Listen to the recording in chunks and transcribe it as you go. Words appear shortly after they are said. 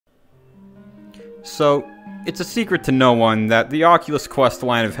So, it's a secret to no one that the Oculus Quest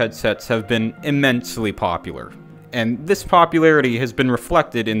line of headsets have been immensely popular, and this popularity has been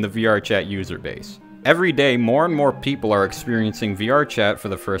reflected in the VRChat user base. Every day, more and more people are experiencing VRChat for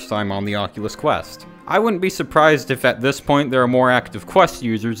the first time on the Oculus Quest. I wouldn't be surprised if at this point there are more active Quest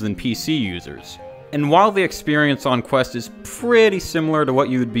users than PC users. And while the experience on Quest is pretty similar to what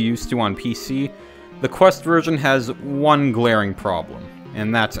you would be used to on PC, the Quest version has one glaring problem,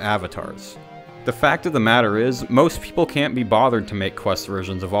 and that's avatars. The fact of the matter is, most people can't be bothered to make Quest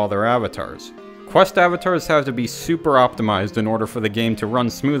versions of all their avatars. Quest avatars have to be super optimized in order for the game to run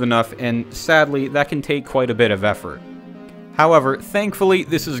smooth enough, and sadly, that can take quite a bit of effort. However, thankfully,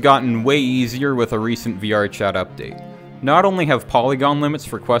 this has gotten way easier with a recent VRChat update. Not only have polygon limits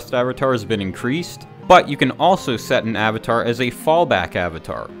for Quest avatars been increased, but you can also set an avatar as a fallback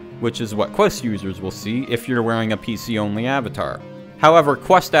avatar, which is what Quest users will see if you're wearing a PC-only avatar. However,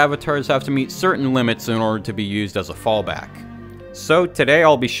 Quest avatars have to meet certain limits in order to be used as a fallback. So today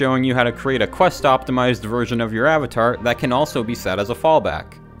I'll be showing you how to create a Quest-optimized version of your avatar that can also be set as a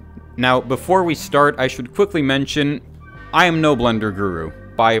fallback. Now, before we start, I should quickly mention, I am no Blender guru,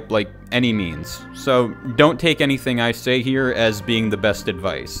 by, any means, so don't take anything I say here as being the best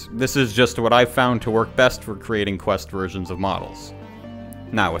advice. This is just what I've found to work best for creating Quest versions of models.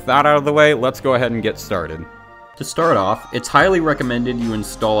 Now, with that out of the way, let's go ahead and get started. To start off, it's highly recommended you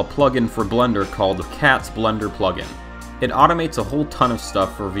install a plugin for Blender called Cat's Blender Plugin. It automates a whole ton of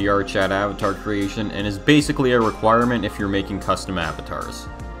stuff for VRChat avatar creation and is basically a requirement if you're making custom avatars.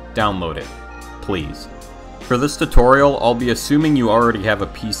 Download it, please. For this tutorial, I'll be assuming you already have a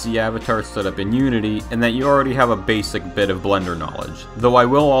PC avatar set up in Unity and that you already have a basic bit of Blender knowledge, though I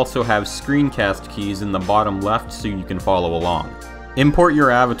will also have screencast keys in the bottom left so you can follow along. Import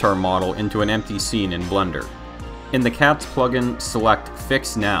your avatar model into an empty scene in Blender. In the Cats plugin, select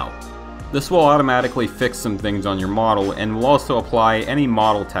Fix Now. This will automatically fix some things on your model and will also apply any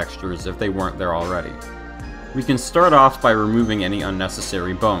model textures if they weren't there already. We can start off by removing any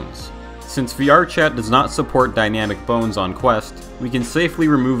unnecessary bones. Since VRChat does not support dynamic bones on Quest, we can safely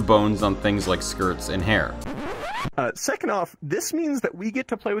remove bones on things like skirts and hair. Second off, this means that we get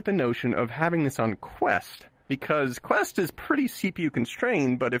to play with the notion of having this on Quest. Because Quest is pretty CPU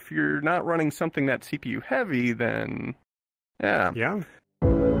constrained, but if you're not running something that's CPU heavy, then yeah.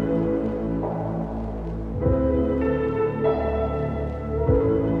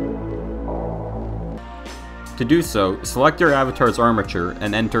 To do so, select your avatar's armature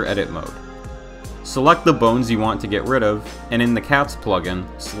and enter edit mode. Select the bones you want to get rid of, and in the Cats plugin,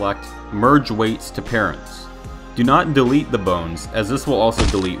 select Merge Weights to Parents. Do not delete the bones, as this will also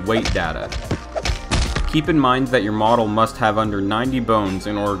delete weight data. Keep in mind that your model must have under 90 bones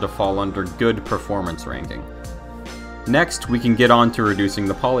in order to fall under good performance ranking. Next, we can get on to reducing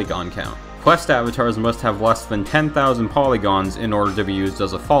the polygon count. Quest avatars must have less than 10,000 polygons in order to be used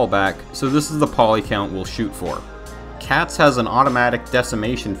as a fallback, so this is the poly count we'll shoot for. Cats has an automatic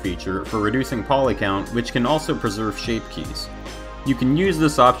decimation feature for reducing poly count, which can also preserve shape keys. You can use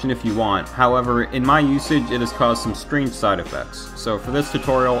this option if you want, however, in my usage it has caused some strange side effects, so for this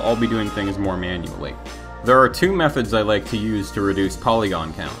tutorial I'll be doing things more manually. There are two methods I like to use to reduce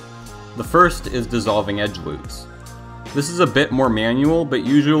polygon count. The first is dissolving edge loops. This is a bit more manual, but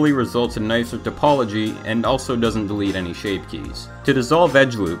usually results in nicer topology and also doesn't delete any shape keys. To dissolve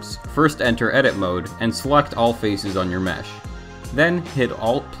edge loops, first enter edit mode and select all faces on your mesh. Then hit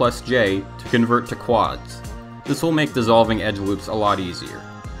Alt+J to convert to quads. This will make dissolving edge loops a lot easier.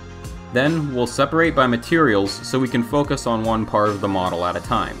 Then we'll separate by materials so we can focus on one part of the model at a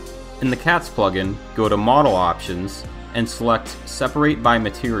time. In the Cats plugin, go to Model Options and select Separate by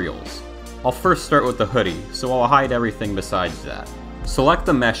Materials. I'll first start with the hoodie, so I'll hide everything besides that. Select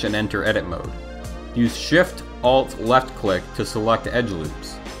the mesh and enter edit mode. Use Shift, Alt, left click to select edge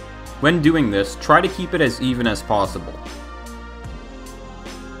loops. When doing this, try to keep it as even as possible.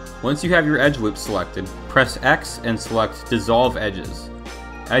 Once you have your edge loop selected, press X and select Dissolve Edges.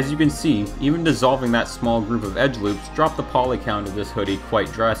 As you can see, even dissolving that small group of edge loops dropped the poly count of this hoodie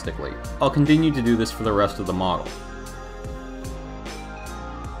quite drastically. I'll continue to do this for the rest of the model.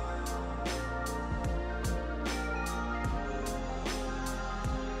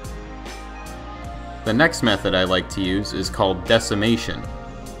 The next method I like to use is called decimation.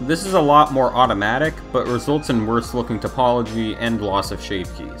 This is a lot more automatic, but results in worse looking topology and loss of shape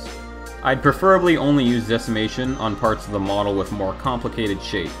keys. I'd preferably only use decimation on parts of the model with more complicated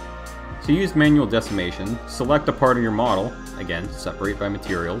shape. To use manual decimation, select a part of your model, again separate by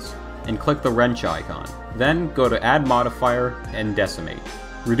materials, and click the wrench icon. Then go to Add Modifier and Decimate.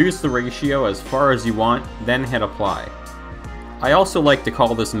 Reduce the ratio as far as you want, then hit Apply. I also like to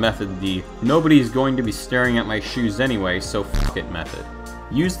call this method the "nobody's going to be staring at my shoes anyway, so f*** it" method.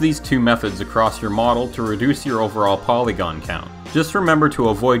 Use these two methods across your model to reduce your overall polygon count. Just remember to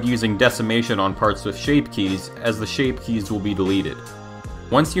avoid using decimation on parts with shape keys, as the shape keys will be deleted.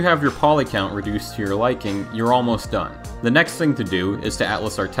 Once you have your poly count reduced to your liking, you're almost done. The next thing to do is to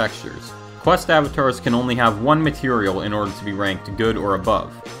atlas our textures. Quest avatars can only have one material in order to be ranked good or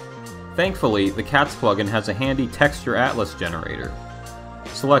above. Thankfully, the CATS plugin has a handy texture atlas generator.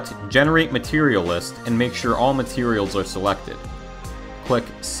 Select Generate Material List and make sure all materials are selected. Click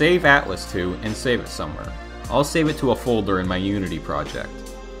Save Atlas to and save it somewhere. I'll save it to a folder in my Unity project.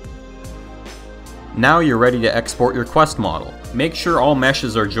 Now you're ready to export your Quest model. Make sure all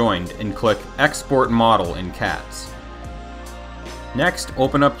meshes are joined and click Export Model in CATS. Next,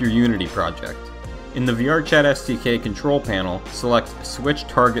 open up your Unity project. In the VRChat SDK control panel, select Switch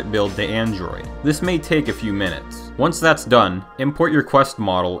Target Build to Android. This may take a few minutes. Once that's done, import your Quest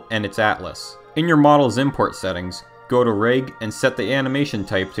model and its atlas. In your model's import settings, go to Rig and set the animation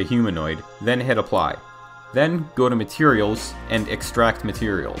type to Humanoid, then hit Apply. Then go to Materials and Extract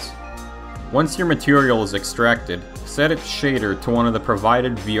Materials. Once your material is extracted, set its shader to one of the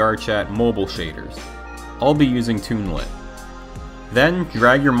provided VRChat mobile shaders. I'll be using Toonlit. Then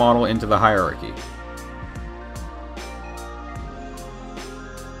drag your model into the hierarchy.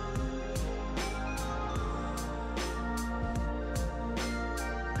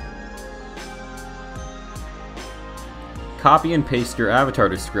 Copy and paste your avatar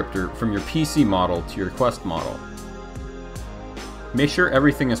descriptor from your PC model to your Quest model. Make sure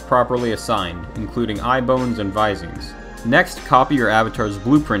everything is properly assigned, including eye bones and visings. Next, copy your avatar's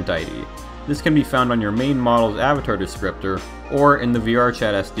blueprint ID. This can be found on your main model's avatar descriptor or in the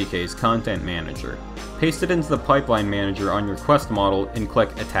VRChat SDK's content manager. Paste it into the pipeline manager on your Quest model and click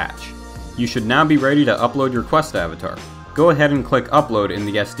Attach. You should now be ready to upload your Quest avatar. Go ahead and click Upload in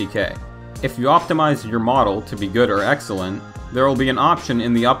the SDK. If you optimize your model to be good or excellent, there will be an option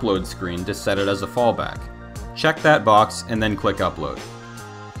in the upload screen to set it as a fallback. Check that box and then click Upload.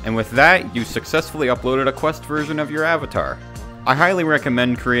 And with that, you successfully uploaded a Quest version of your avatar. I highly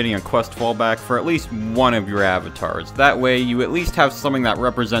recommend creating a Quest fallback for at least one of your avatars. That way you at least have something that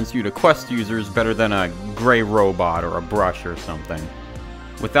represents you to Quest users better than a gray robot or a brush or something.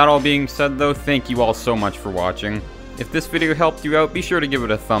 With that all being said though, thank you all so much for watching. If this video helped you out, be sure to give it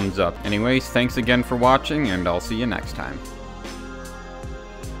a thumbs up. Anyways, thanks again for watching, and I'll see you next time.